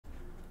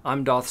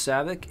I'm Doth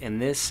Savick,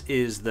 and this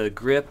is the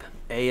Grip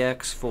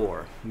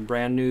AX4,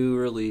 brand new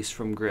release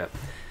from Grip.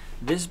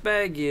 This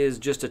bag is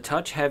just a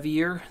touch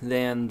heavier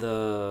than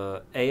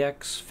the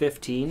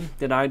AX15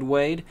 that I'd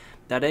weighed.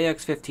 That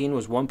AX15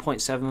 was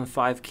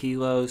 1.75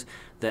 kilos,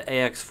 the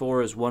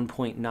AX4 is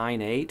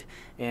 1.98,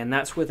 and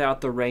that's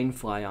without the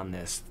rainfly on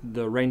this.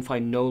 The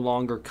rainfly no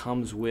longer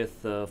comes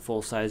with the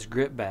full-size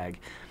Grip bag.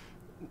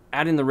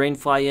 Adding the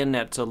rainfly in,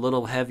 that's a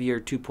little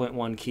heavier,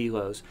 2.1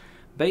 kilos.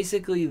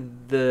 Basically,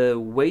 the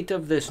weight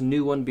of this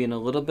new one being a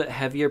little bit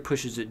heavier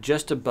pushes it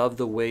just above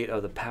the weight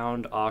of the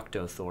pound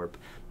Octothorpe.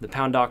 The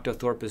pound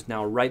Octothorpe is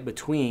now right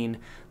between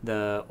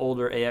the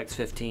older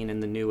AX15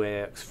 and the new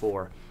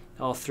AX4.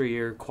 All three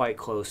are quite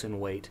close in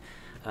weight.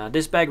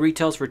 This bag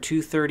retails for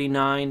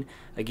 $239.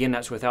 Again,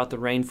 that's without the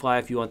rainfly.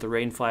 If you want the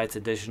rainfly, it's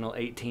additional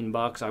 18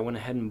 bucks. I went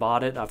ahead and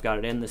bought it. I've got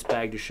it in this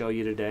bag to show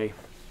you today.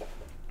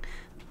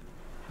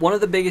 One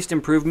of the biggest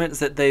improvements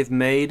that they've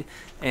made,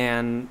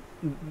 and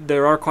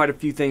there are quite a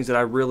few things that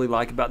I really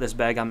like about this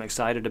bag. I'm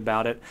excited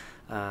about it.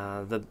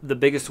 The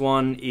biggest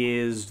one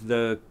is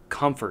the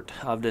comfort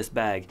of this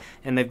bag,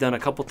 and they've done a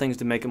couple things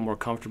to make it more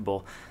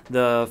comfortable.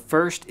 The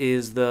first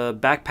is the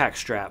backpack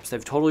straps.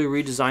 They've totally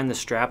redesigned the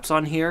straps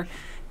on here,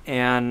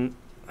 and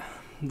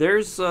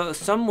there's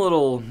some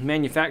little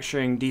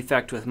manufacturing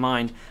defect with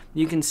mine.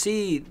 You can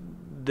see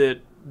that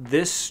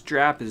this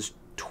strap is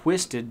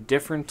twisted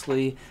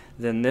differently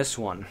than this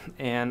one,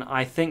 and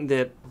I think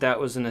that that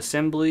was an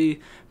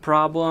assembly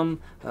problem.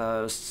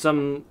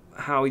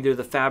 Somehow either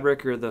the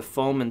fabric or the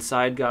foam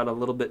inside got a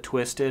little bit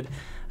twisted.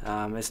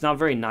 It's not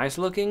very nice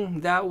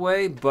looking that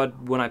way,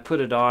 but when I put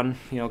it on,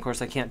 of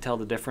course I can't tell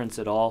the difference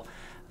at all.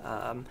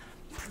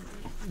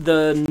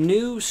 The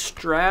new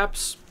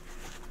straps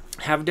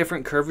have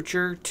different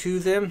curvature to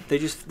them.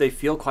 They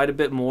feel quite a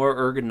bit more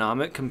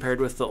ergonomic compared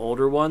with the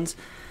older ones.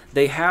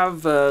 They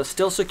have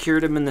still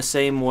secured them in the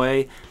same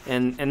way,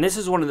 and this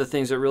is one of the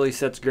things that really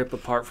sets Grip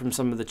apart from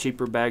some of the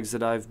cheaper bags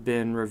that I've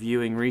been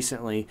reviewing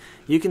recently.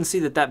 You can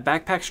see that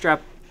backpack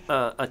strap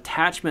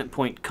attachment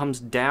point comes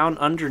down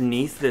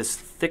underneath this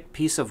thick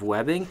piece of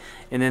webbing,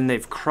 and then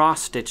they've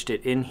cross-stitched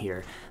it in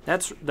here.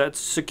 That's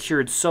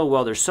secured so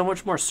well. There's so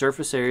much more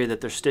surface area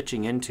that they're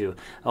stitching into.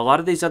 A lot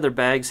of these other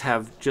bags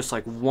have just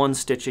like one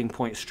stitching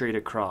point straight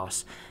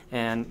across,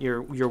 and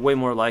you're way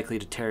more likely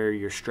to tear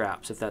your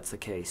straps if that's the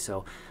case.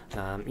 So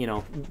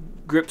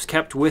Grip's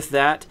kept with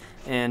that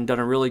and done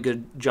a really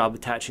good job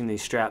attaching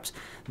these straps.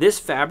 This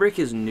fabric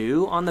is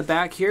new on the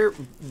back here,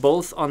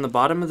 both on the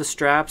bottom of the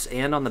straps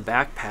and on the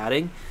back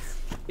padding.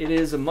 It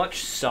is a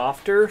much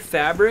softer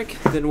fabric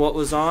than what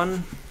was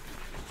on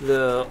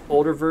the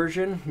older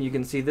version. You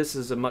can see this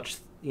is a much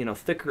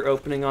thicker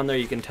opening on there.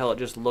 You can tell it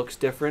just looks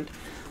different.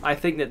 I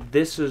think that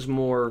this is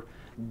more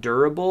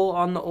durable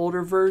on the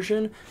older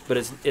version, but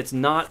it's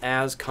not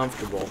as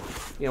comfortable.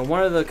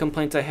 One of the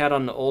complaints I had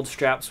on the old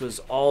straps was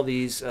all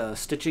these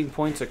stitching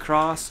points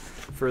across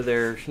for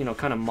their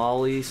kind of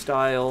molly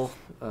style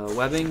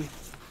webbing,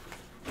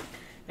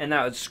 and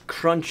that was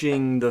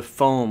crunching the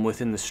foam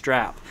within the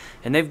strap,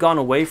 and they've gone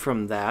away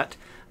from that.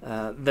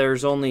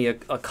 There's only a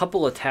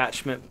couple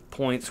attachment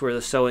points where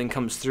the sewing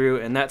comes through,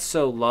 and that's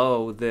so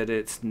low that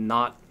it's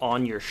not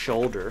on your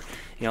shoulder.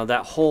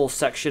 That whole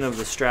section of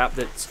the strap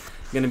that's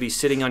going to be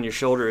sitting on your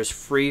shoulder is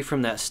free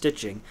from that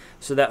stitching,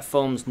 so that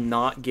foam's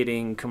not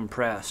getting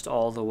compressed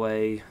all the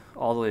way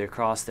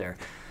across there.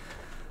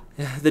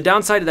 The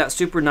downside of that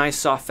super nice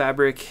soft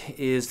fabric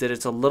is that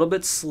it's a little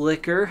bit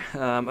slicker,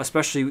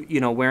 especially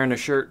wearing a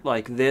shirt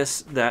like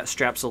this. That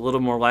strap's a little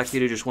more likely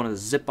to just want to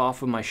zip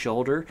off of my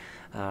shoulder,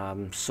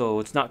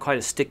 so it's not quite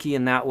as sticky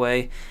in that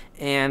way.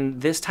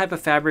 And this type of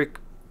fabric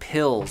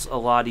pills a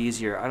lot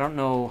easier. I don't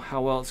know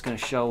how well it's going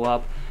to show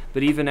up,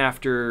 but even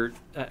after,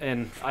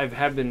 and I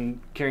have been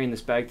carrying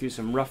this bag through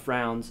some rough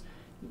rounds,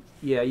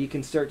 yeah, you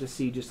can start to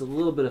see just a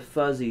little bit of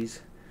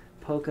fuzzies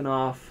poking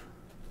off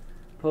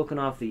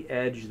the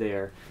edge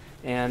there,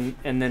 and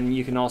then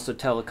you can also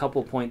tell a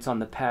couple points on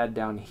the pad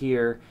down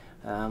here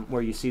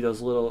where you see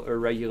those little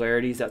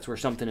irregularities. That's where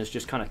something has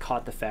just kind of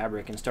caught the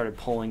fabric and started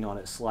pulling on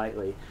it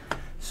slightly.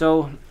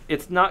 So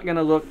it's not going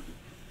to look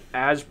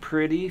as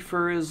pretty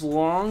for as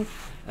long,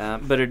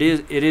 but it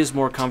is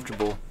more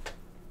comfortable.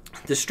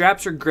 The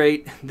straps are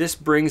great. This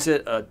brings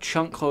it a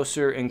chunk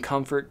closer in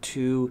comfort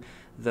to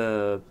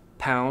the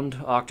pound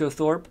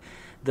Octothorpe.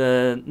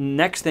 The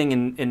next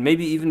thing, and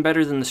maybe even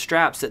better than the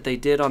straps that they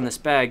did on this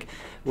bag,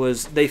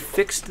 was they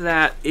fixed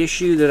that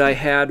issue that I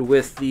had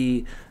with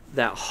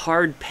that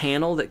hard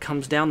panel that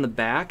comes down the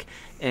back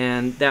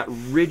and that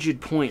rigid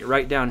point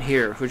right down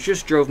here, which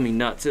just drove me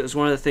nuts. It was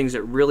one of the things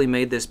that really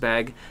made this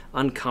bag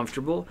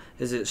uncomfortable,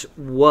 as it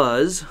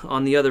was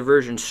on the other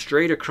version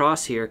straight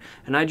across here,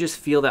 and I just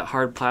feel that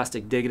hard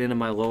plastic digging into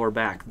my lower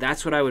back.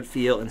 That's what I would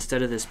feel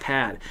instead of this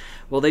pad.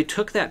 Well, they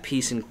took that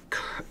piece and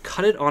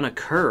cut it on a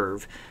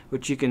curve,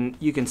 which you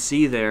can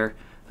see there.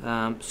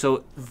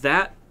 So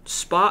that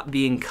spot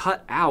being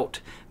cut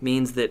out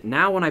means that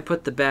now when I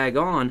put the bag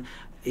on,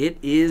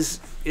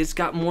 it's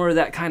got more of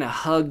that kind of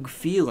hug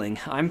feeling.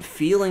 I'm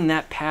feeling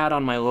that pad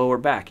on my lower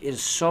back. It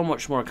is so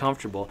much more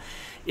comfortable.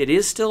 It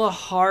is still a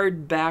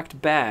hard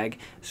backed bag,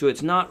 so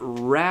it's not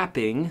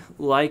wrapping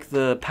like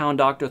the Pound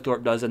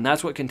Octothorpe does, and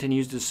that's what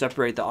continues to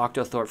separate the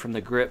Octothorpe from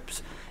the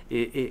grips,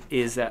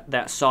 is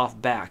that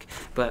soft back.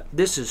 But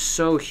this is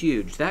so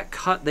huge. That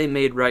cut they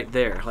made right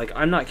there, like,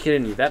 I'm not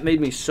kidding you, that made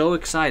me so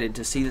excited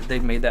to see that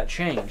they've made that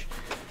change.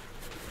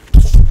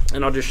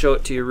 And I'll just show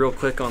it to you real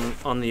quick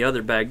on the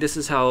other bag. This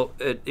is how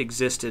it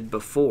existed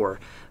before.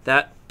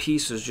 That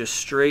piece was just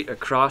straight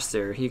across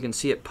there. You can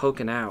see it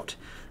poking out.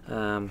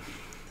 And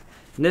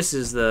this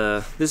is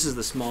the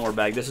smaller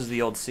bag. This is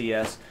the old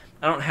CS.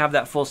 I don't have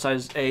that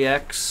full-size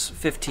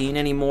AX4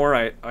 anymore.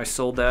 I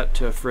sold that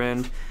to a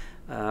friend.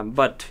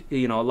 But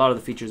you know, a lot of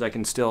the features I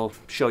can still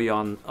show you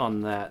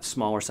on that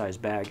smaller size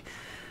bag.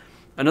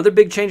 Another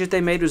big change that they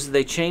made was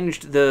they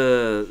changed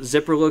the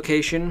zipper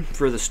location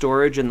for the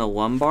storage in the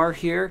lumbar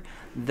here.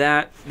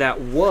 That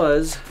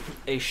was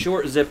a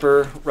short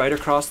zipper right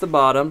across the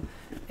bottom,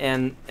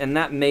 and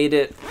that made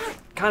it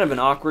kind of an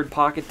awkward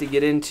pocket to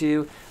get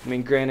into. I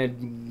mean,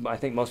 granted, I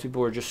think most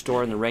people were just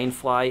storing the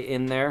rainfly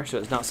in there, so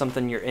it's not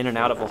something you're in and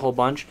out of a whole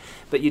bunch,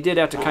 but you did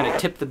have to kind of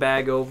tip the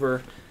bag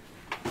over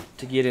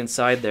to get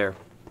inside there.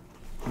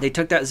 They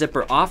took that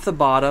zipper off the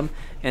bottom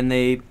and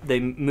they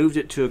moved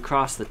it to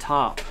across the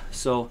top.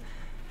 So,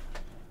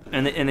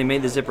 and they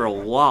made the zipper a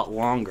lot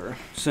longer.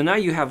 So now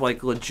you have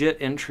like legit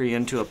entry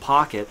into a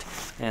pocket,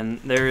 and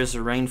there is a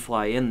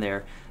rainfly in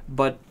there.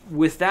 But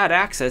with that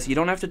access, you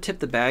don't have to tip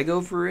the bag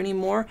over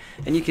anymore,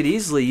 and you could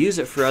easily use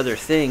it for other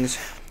things.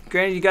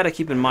 Granted, you got to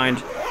keep in mind,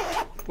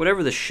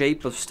 whatever the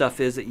shape of stuff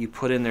is that you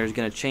put in there is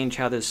going to change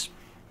how this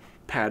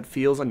pad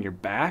feels on your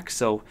back.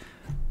 So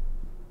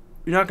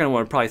you're not going to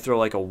want to probably throw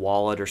like a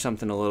wallet or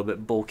something a little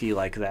bit bulky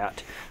like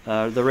that.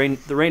 The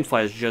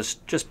rainfly is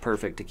just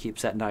perfect. It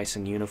keeps that nice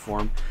and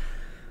uniform.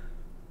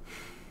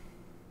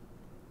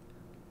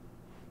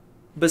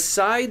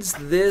 Besides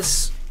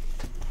this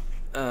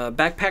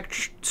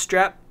backpack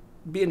strap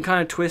being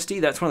kind of twisty,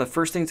 that's one of the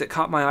first things that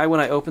caught my eye when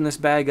I opened this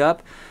bag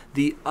up.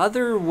 The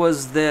other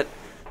was that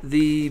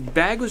the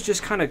bag was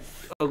just kind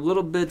of a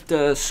little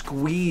bit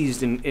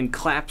squeezed and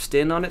collapsed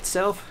in on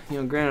itself. You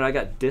know, granted, I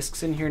got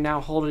discs in here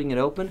now holding it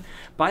open,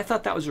 but I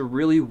thought that was a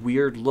really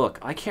weird look.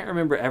 I can't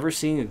remember ever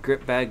seeing a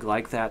grip bag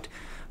like that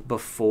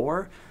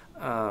before.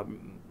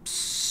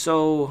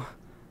 So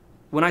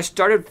when I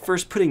started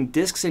first putting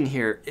discs in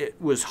here,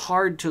 it was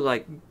hard to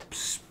like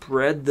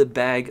spread the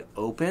bag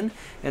open,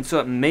 and so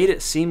it made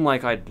it seem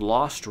like I'd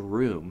lost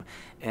room.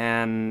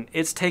 And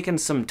it's taken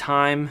some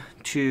time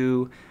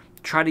to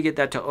try to get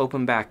that to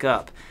open back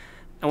up.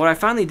 And what I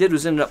finally did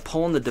was ended up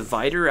pulling the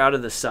divider out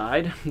of the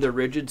side, the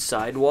rigid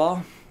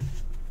sidewall.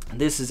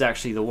 This is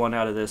actually the one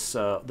out of this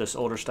this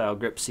older style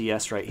grip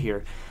CS right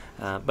here.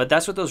 But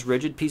that's what those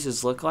rigid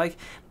pieces look like.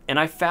 And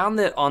I found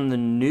that on the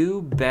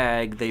new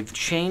bag, they've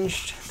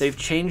changed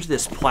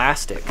this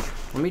plastic.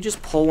 Let me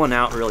just pull one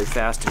out really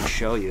fast and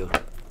show you.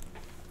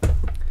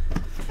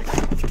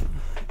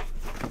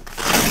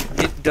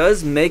 It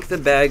does make the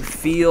bag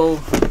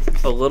feel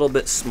a little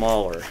bit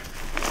smaller.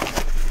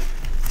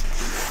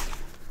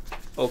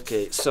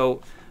 Okay,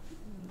 so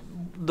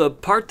the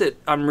part that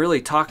I'm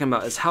really talking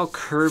about is how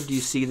curved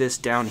you see this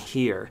down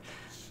here.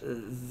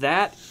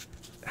 That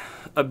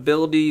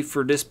ability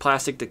for this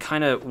plastic to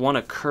kind of want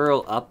to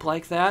curl up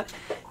like that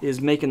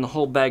is making the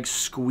whole bag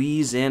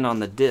squeeze in on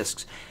the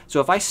discs. So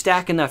if I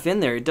stack enough in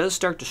there, it does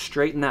start to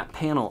straighten that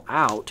panel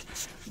out.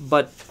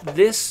 But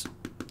this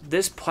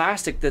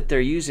plastic that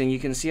they're using, you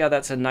can see how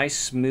that's a nice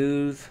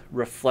smooth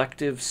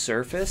reflective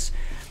surface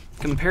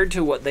compared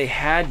to what they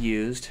had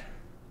used.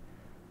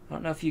 I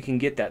don't know if you can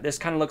get that. This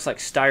kind of looks like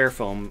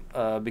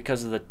styrofoam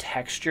because of the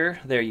texture.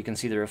 There, you can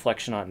see the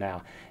reflection on it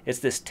now. It's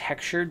this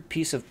textured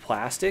piece of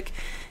plastic,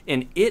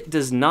 and it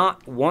does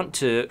not want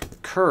to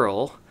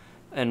curl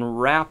and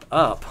wrap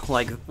up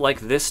like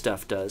this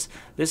stuff does.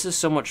 This is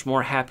so much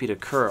more happy to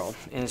curl,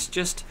 and it's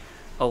just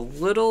a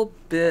little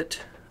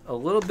bit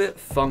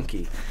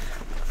funky.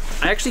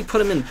 I actually put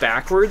them in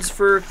backwards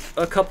for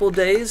a couple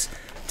days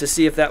to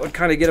see if that would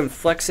kind of get them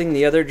flexing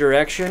the other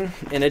direction,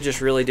 and it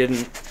just really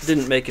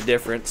didn't make a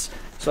difference.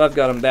 So I've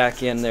got them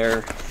back in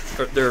their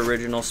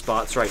original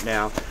spots right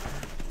now.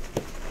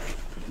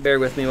 Bear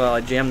with me while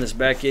I jam this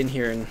back in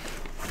here and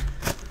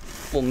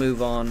we'll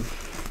move on.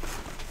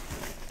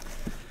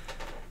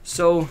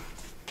 So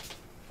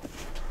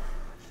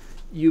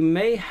you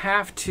may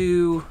have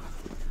to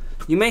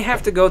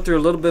go through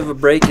a little bit of a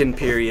break-in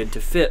period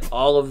to fit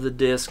all of the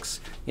discs.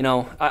 You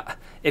know,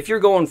 if you're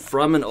going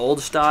from an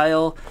old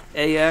style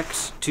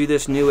AX to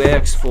this new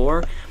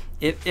AX4,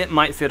 it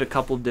might fit a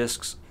couple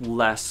discs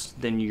less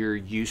than you're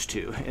used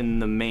to in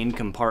the main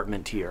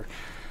compartment here.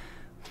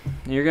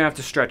 And you're gonna have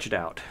to stretch it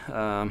out.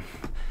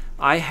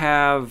 I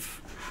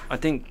have, I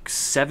think,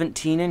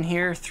 17 in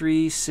here,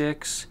 3,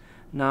 6,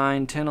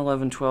 9, 10,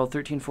 11, 12,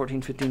 13,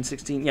 14, 15,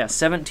 16, yeah,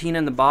 17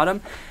 in the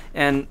bottom.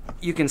 And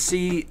you can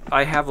see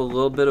I have a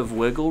little bit of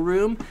wiggle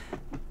room.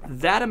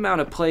 That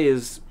amount of play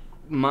is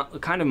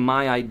kind of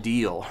my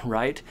ideal,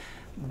 right?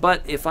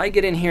 But if I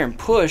get in here and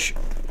push,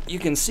 you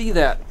can see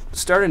that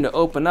starting to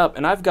open up,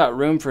 and I've got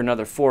room for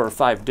another 4 or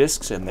 5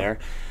 discs in there.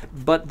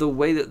 But the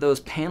way that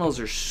those panels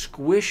are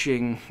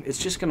squishing, it's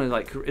just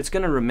gonna it's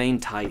gonna remain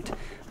tight.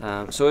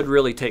 So it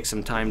really takes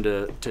some time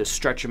to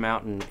stretch them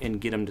out and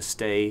get them to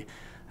stay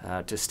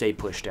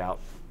pushed out.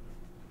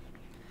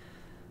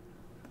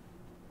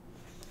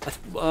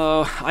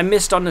 I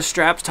missed on the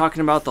straps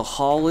talking about the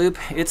Hall loop.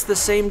 It's the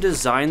same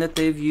design that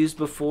they've used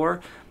before.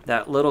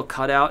 That little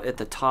cutout at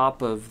the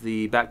top of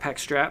the backpack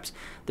straps.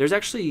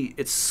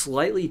 It's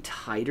slightly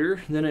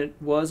tighter than it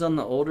was on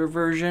the older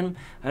version.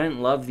 I didn't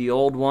love the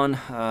old one.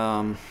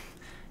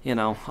 You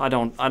know, I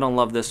don't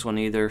love this one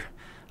either.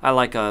 I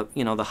like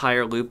the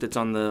higher loop that's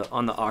on the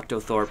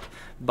Octothorpe,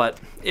 but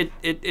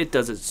it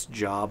does its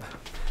job.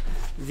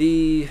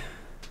 The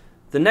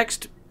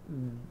next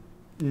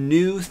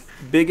new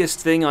biggest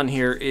thing on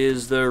here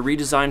is the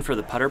redesign for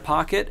the putter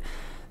pocket.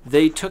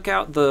 They took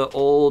out the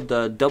old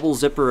double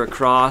zipper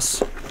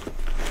across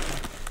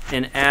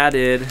and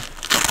added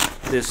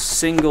this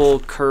single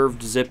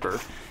curved zipper,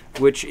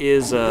 which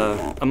is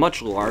a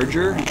much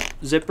larger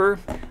zipper.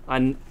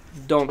 I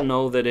don't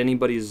know that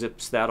anybody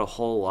zips that a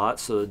whole lot,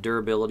 so the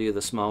durability of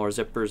the smaller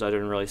zippers I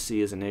didn't really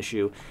see as an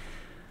issue.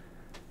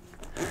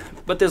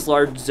 But this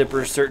large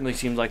zipper certainly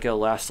seems like it'll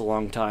last a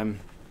long time.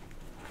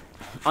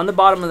 On the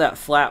bottom of that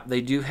flap, they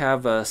do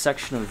have a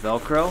section of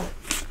Velcro.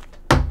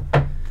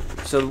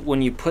 So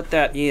when you put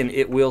that in,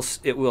 it will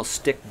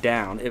stick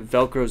down. It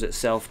Velcros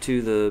itself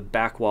to the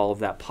back wall of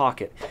that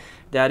pocket.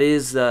 That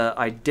is the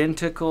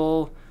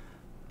identical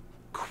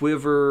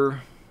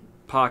quiver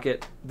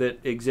pocket that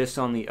exists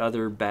on the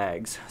other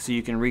bags. So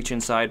you can reach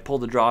inside, pull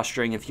the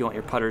drawstring if you want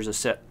your putters to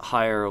sit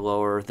higher or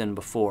lower than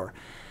before.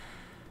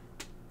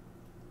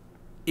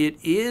 It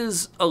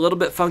is a little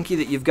bit funky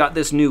that you've got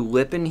this new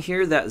lip in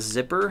here, that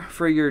zipper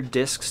for your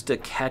discs to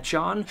catch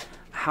on.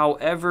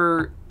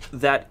 However,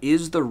 that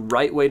is the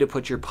right way to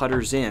put your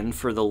putters in,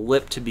 for the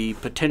lip to be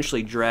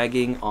potentially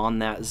dragging on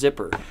that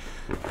zipper.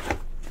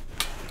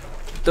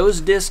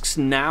 Those discs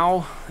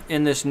now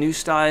in this new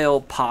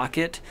style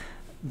pocket,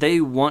 they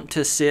want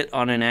to sit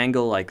on an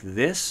angle like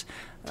this,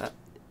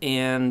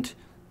 and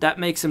that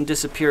makes them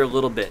disappear a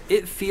little bit.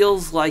 It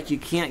feels like you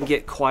can't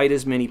get quite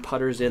as many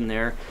putters in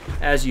there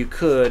as you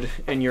could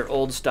in your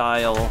old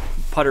style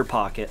putter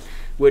pocket,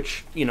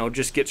 which, you know,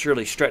 just gets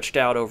really stretched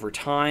out over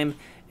time.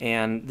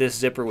 And this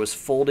zipper was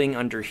folding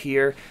under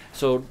here.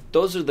 So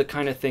those are the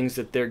kind of things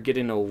that they're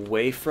getting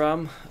away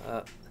from.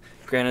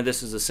 Granted,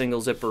 this is a single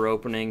zipper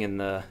opening, and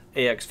the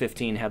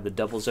AX15 had the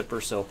double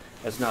zipper, so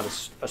that's not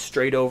a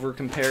straight over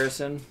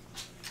comparison.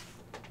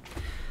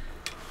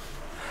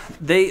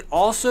 They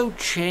also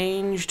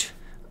changed,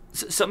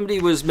 somebody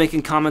was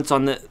making comments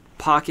on the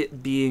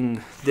pocket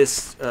being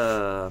this,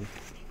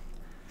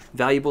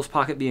 valuables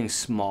pocket being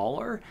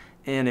smaller,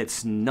 and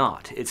it's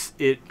not.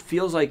 It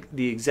feels like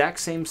the exact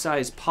same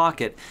size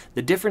pocket.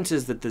 The difference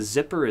is that the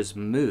zipper is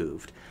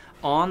moved.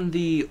 On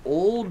the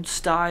old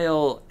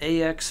style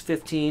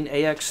AX15,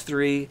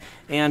 AX3,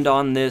 and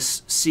on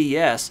this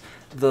CS,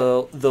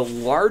 the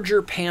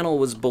larger panel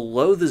was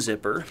below the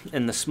zipper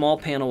and the small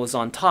panel was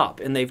on top,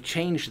 and they've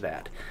changed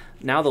that.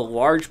 Now the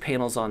large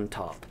panel's on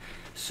top.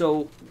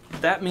 So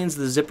that means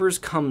the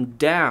zippers come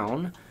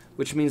down,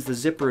 which means the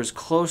zipper is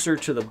closer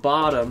to the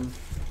bottom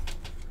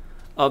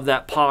of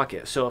that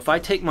pocket. So if I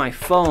take my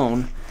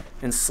phone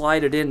and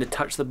slide it in to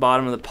touch the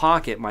bottom of the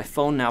pocket, my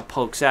phone now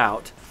pokes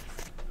out,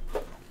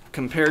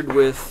 compared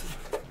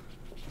with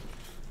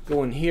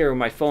going here,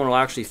 my phone will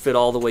actually fit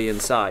all the way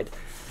inside.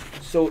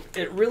 So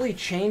it really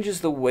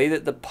changes the way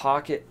that the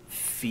pocket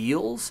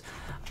feels.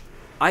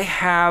 I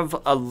have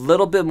a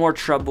little bit more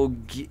trouble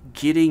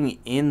getting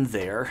in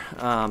there,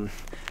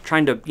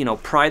 trying to, you know,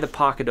 pry the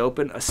pocket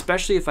open,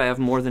 especially if I have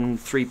more than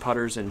 3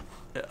 putters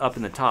up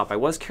in the top. I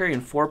was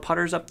carrying 4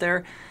 putters up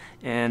there,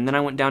 and then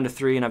I went down to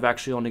 3, and I've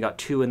actually only got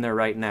 2 in there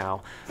right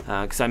now,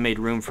 because I made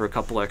room for a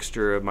couple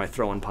extra of my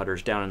throw-in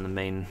putters down in the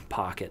main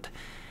pocket.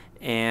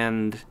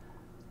 And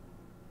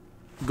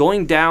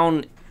going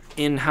down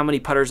in how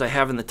many putters I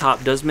have in the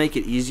top does make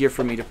it easier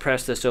for me to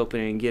press this open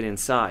and get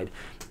inside.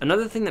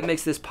 Another thing that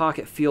makes this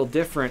pocket feel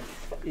different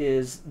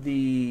is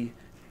the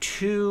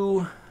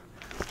two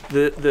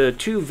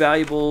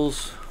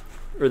valuables,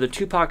 or the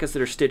 2 pockets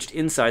that are stitched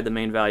inside the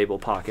main valuable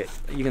pocket.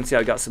 You can see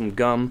I've got some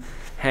gum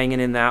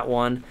hanging in that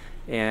one,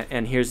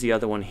 and here's the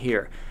other one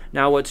here.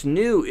 Now what's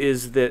new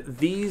is that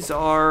these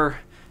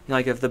are,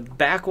 like, if the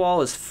back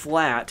wall is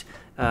flat,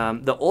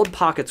 the old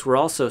pockets were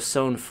also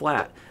sewn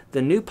flat.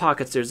 The new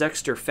pockets, there's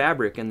extra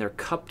fabric and they're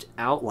cupped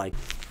out like,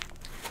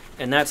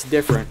 and that's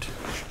different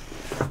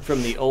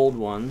from the old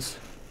ones,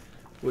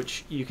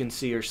 which you can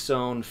see are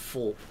sewn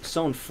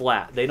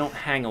flat. They don't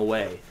hang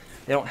away.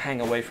 They don't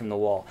hang away from the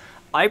wall.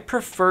 I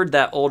preferred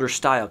that older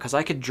style because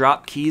I could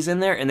drop keys in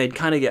there and they'd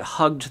kind of get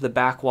hugged to the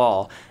back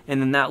wall, and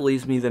then that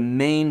leaves me the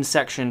main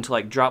section to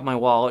like drop my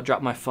wallet,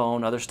 drop my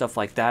phone, other stuff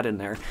like that in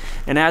there.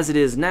 And as it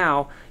is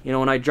now, you know,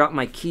 when I drop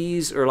my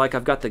keys or like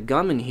I've got the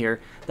gum in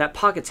here, that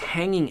pocket's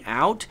hanging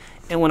out,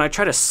 and when I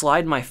try to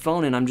slide my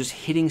phone in, I'm just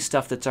hitting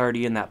stuff that's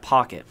already in that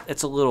pocket.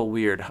 It's a little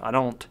weird. I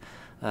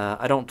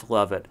don't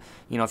love it.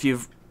 You know, if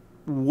you've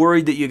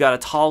worried that you got a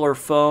taller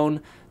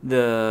phone,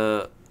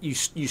 you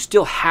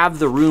still have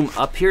the room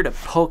up here to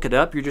poke it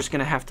up. You're just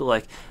gonna have to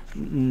like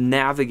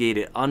navigate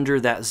it under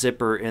that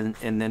zipper and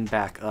then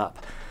back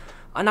up.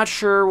 I'm not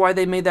sure why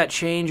they made that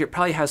change. It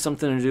probably has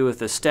something to do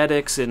with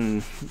aesthetics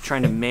and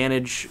trying to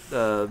manage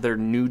their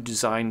new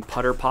design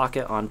putter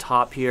pocket on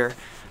top here.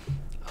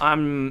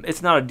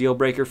 It's not a deal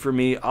breaker for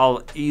me.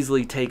 I'll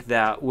easily take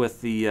that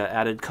with the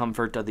added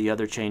comfort of the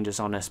other changes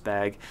on this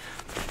bag.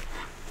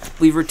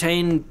 We've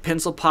retained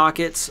pencil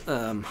pockets.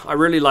 I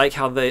really like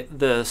how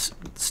the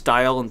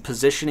style and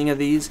positioning of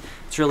these.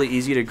 It's really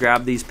easy to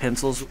grab these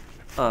pencils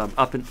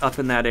up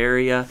in that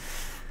area.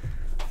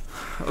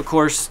 Of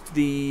course,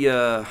 the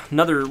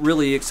another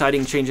really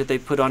exciting change that they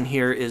put on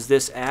here is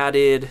this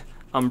added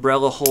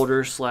umbrella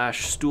holder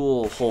slash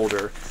stool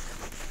holder,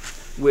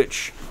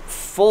 which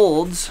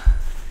folds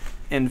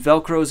and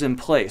Velcros in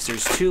place.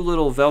 There's two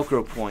little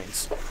Velcro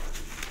points.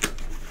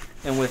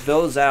 And with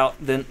those out,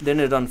 then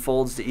it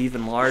unfolds to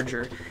even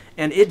larger.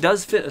 And it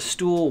does fit a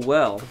stool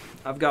well.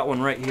 I've got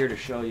one right here to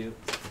show you.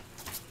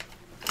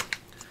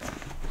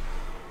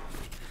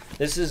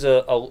 This is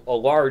a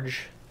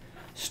large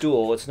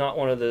stool. It's not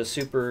one of the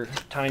super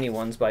tiny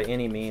ones by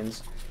any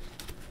means.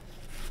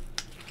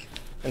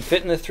 And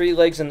fitting the three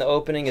legs in the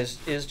opening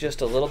is just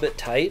a little bit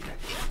tight.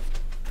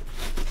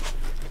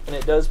 And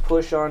it does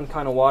push on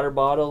kind of water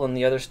bottle and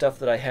the other stuff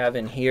that I have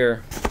in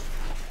here.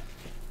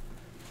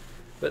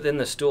 But then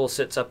the stool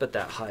sits up at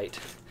that height.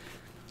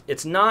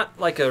 It's not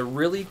like a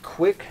really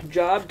quick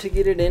job to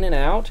get it in and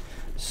out,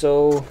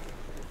 so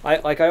I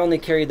only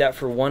carried that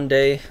for one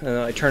day.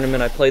 A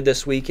tournament I played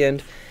this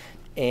weekend,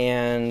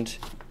 and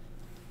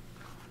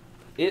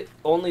it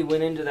only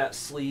went into that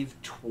sleeve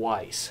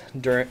twice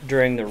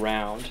during the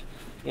round.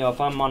 You know, if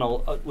I'm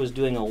was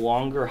doing a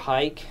longer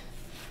hike,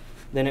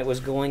 then it was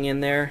going in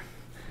there.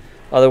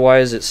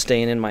 Otherwise, it's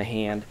staying in my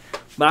hand.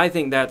 But I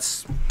think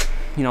that's,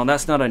 you know,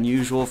 that's not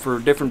unusual for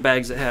different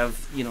bags that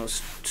have, you know,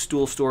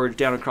 stool storage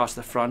down across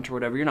the front or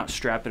whatever. You're not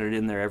strapping it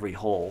in there every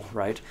hole,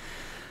 right?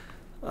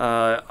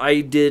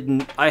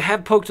 I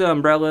have poked an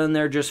umbrella in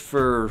there just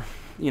for,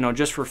 you know,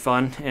 just for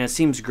fun, and it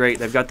seems great.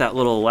 They've got that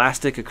little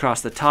elastic across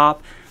the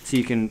top, so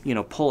you can, you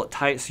know, pull it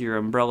tight so your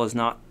umbrella's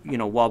not, you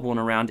know, wobbling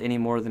around any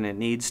more than it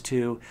needs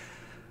to.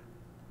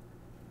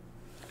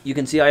 You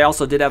can see I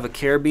also did have a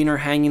carabiner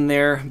hanging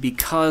there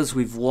because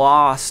we've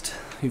lost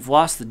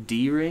the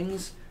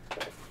D-rings,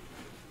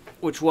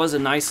 which was a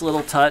nice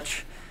little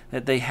touch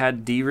that they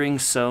had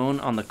D-rings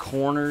sewn on the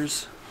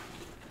corners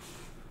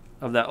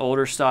of that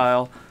older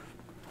style.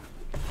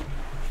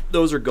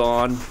 Those are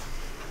gone.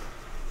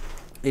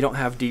 They don't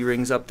have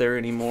D-rings up there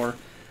anymore.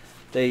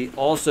 They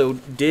also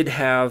did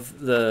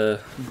have the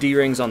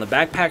D-rings on the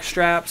backpack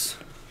straps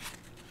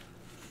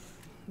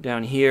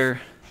down here,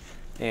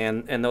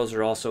 and those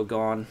are also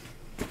gone.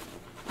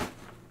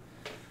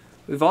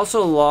 We've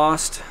also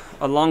lost,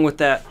 along with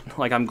that,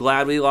 like, I'm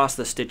glad we lost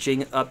the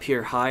stitching up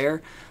here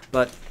higher,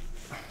 but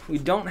we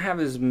don't have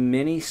as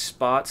many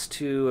spots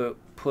to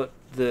put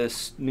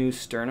this new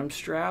sternum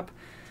strap.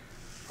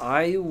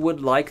 I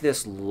would like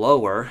this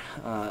lower.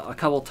 A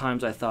couple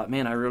times I thought,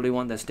 man, I really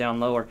want this down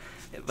lower.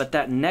 But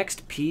that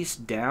next piece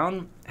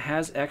down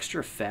has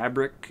extra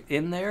fabric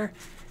in there,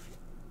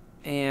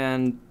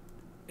 and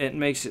it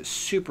makes it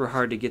super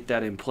hard to get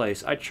that in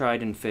place. I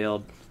tried and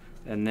failed,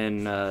 and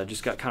then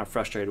just got kind of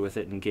frustrated with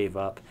it and gave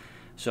up.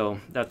 So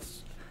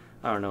that's,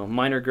 I don't know,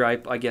 minor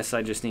gripe. I guess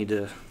I just need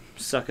to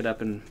suck it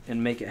up and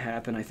make it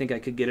happen. I think I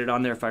could get it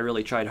on there if I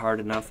really tried hard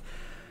enough,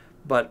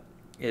 but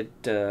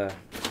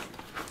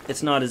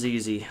it's not as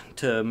easy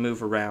to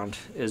move around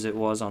as it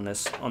was on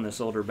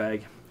this older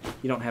bag.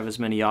 You don't have as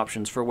many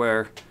options for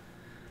where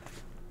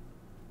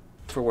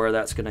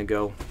that's gonna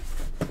go.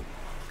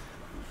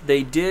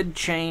 They did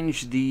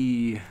change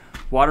the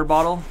water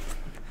bottle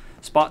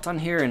spots on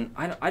here, and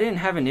I didn't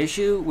have an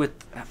issue with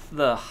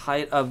the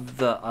height of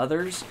the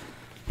others,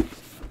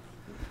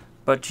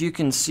 but you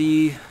can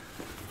see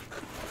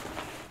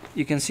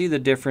the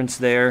difference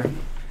there.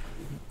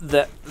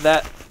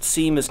 That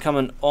seam is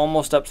coming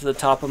almost up to the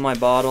top of my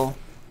bottle,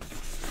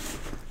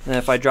 and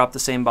if I drop the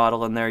same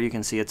bottle in there, you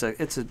can see it's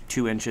a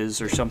 2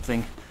 inches or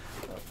something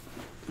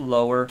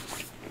lower.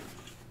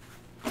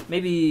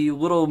 Maybe a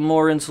little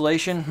more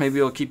insulation. Maybe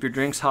it'll keep your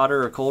drinks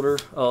hotter or colder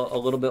a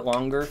little bit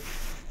longer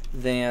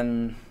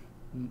than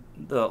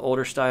the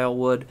older style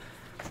would.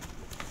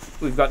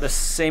 We've got the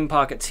same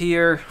pockets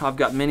here. I've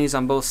got minis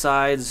on both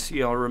sides.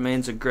 You know, it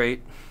remains a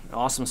great,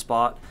 awesome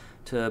spot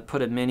to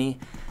put a mini.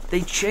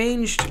 They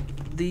changed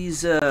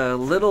these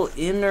little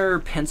inner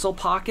pencil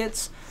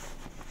pockets.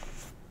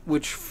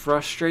 which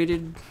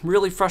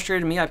really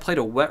frustrated me. I played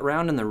a wet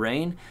round in the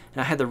rain,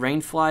 and I had the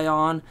rain fly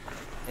on,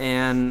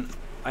 and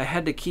I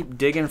had to keep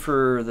digging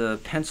for the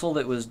pencil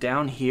that was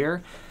down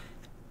here.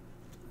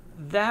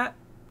 That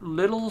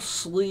little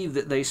sleeve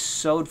that they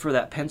sewed for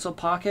that pencil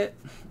pocket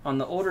on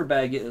the older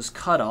bag, it was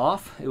cut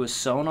off. It was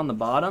sewn on the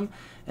bottom,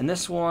 and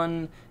this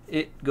one,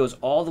 it goes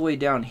all the way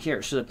down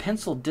here. So the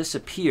pencil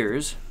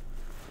disappears,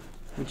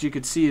 which you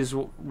could see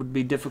would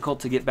be difficult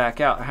to get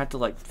back out. I had to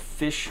like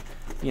fish,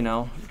 you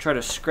know, try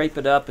to scrape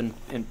it up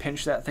and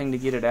pinch that thing to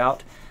get it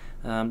out.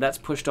 That's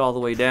pushed all the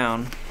way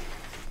down.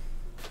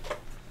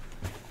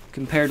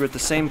 Compared with the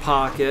same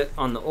pocket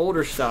on the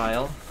older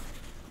style,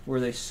 where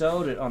they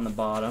sewed it on the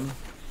bottom,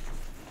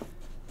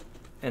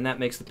 and that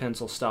makes the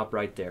pencil stop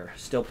right there,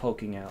 still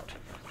poking out.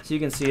 So you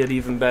can see it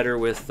even better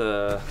with,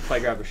 if I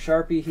grab a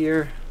Sharpie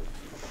here,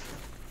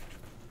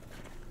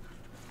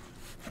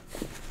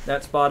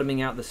 that's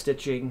bottoming out the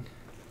stitching.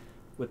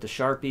 With the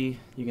Sharpie,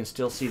 you can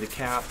still see the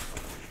cap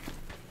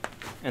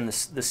and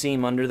the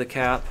seam under the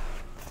cap.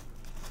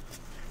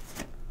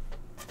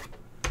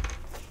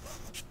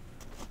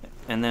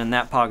 And then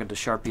that pocket, the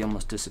Sharpie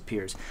almost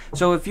disappears.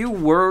 So if you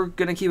were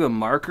gonna keep a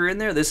marker in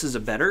there, this is a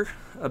better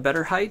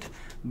height.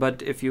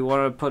 But if you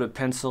want to put a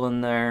pencil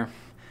in there,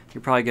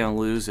 you're probably gonna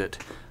lose it.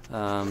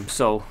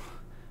 So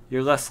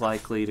you're less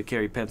likely to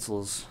carry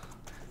pencils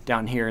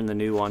down here in the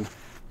new one.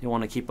 You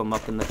want to keep them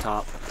up in the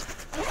top.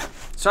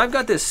 So I've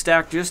got this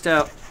stacked just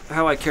out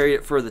how I carry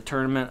it for the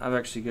tournament. I've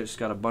actually just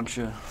got a bunch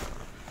of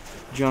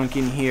junk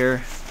in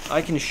here.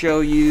 I can show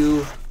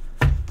you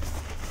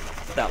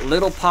that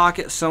little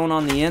pocket sewn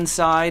on the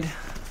inside.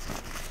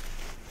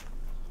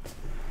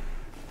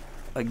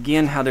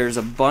 Again, how there's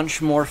a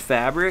bunch more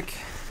fabric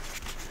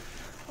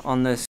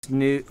on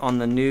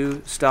the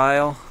new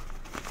style.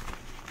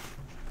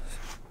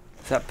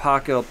 That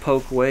pocket will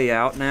poke way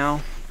out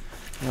now.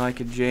 You know, I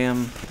could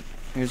jam.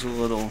 Here's a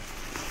little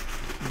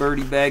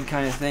birdie bag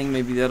kind of thing.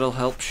 Maybe that'll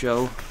help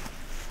show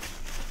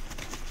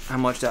how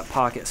much that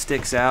pocket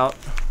sticks out.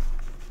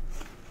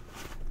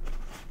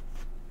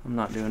 I'm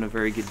not doing a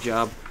very good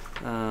job.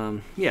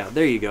 Yeah,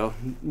 there you go.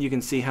 You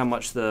can see how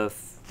much the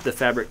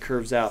fabric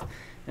curves out.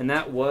 And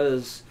that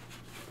was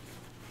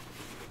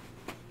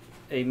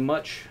a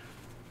much...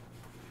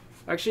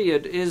 Actually,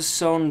 it is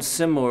sewn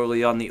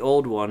similarly on the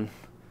old one,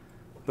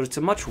 but it's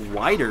a much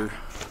wider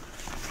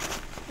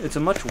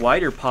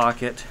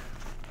pocket.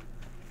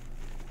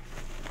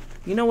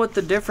 You know what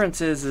the difference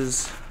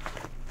is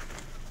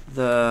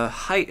the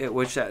height at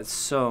which that's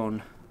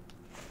sewn.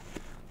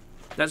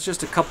 That's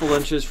just a couple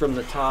inches from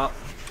the top.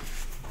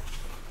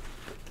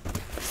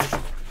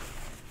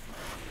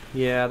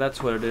 Yeah,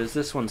 that's what it is.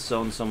 This one's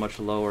sewn so much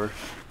lower.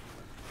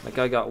 Like,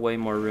 I got way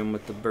more room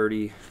with the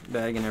birdie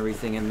bag and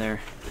everything in there.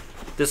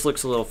 This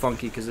looks a little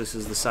funky because this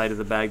is the side of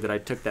the bag that I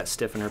took that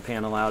stiffener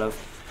panel out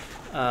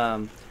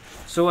of.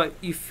 So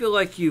you feel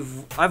like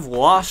I've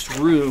lost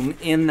room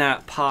in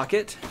that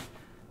pocket.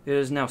 It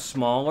is now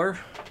smaller.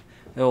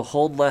 It'll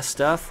hold less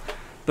stuff,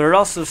 but it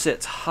also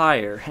sits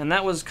higher, and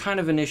that was kind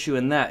of an issue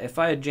in that. If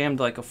I had jammed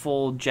like a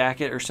full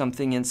jacket or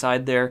something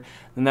inside there,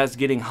 then that's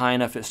getting high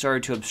enough it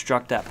started to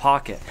obstruct that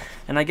pocket.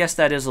 And I guess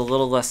that is a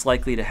little less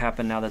likely to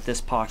happen now that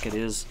this pocket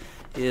is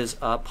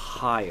up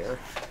higher.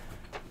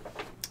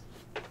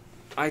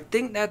 I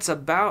think that's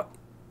about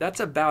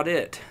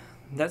it.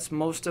 That's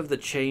most of the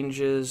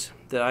changes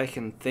that I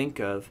can think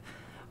of.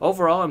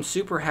 Overall, I'm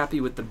super happy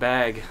with the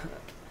bag.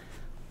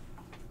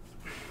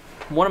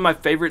 One of my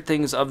favorite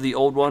things of the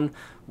old one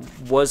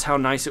was how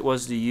nice it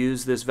was to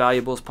use this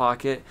valuables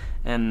pocket,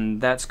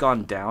 and that's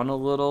gone down a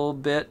little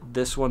bit.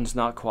 This one's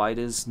not quite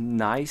as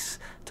nice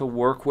to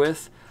work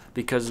with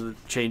because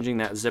of changing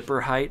that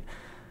zipper height.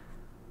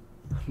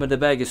 But the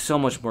bag is so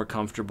much more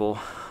comfortable.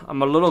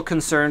 I'm a little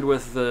concerned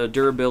with the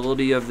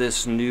durability of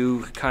this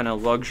new kind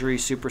of luxury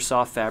super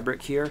soft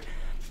fabric here,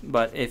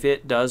 but if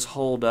it does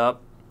hold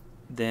up,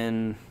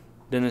 then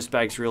this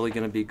bag's really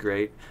going to be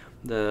great.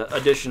 The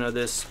addition of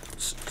this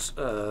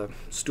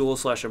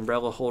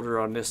stool/umbrella holder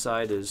on this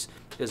side is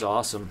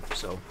awesome.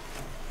 So,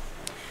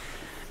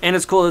 and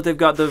it's cool that they've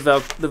got the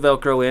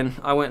Velcro in.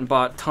 I went and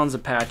bought tons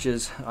of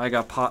patches. I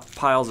got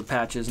piles of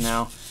patches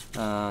now.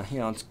 You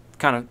know, it's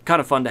kind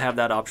of fun to have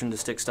that option to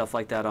stick stuff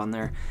like that on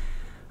there.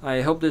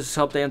 I hope this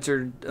helped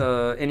answer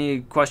any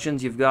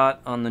questions you've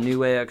got on the new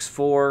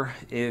AX4.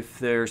 If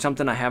there's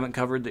something I haven't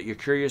covered that you're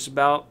curious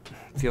about,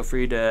 feel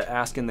free to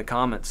ask in the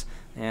comments.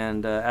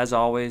 And as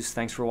always,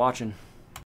 thanks for watching.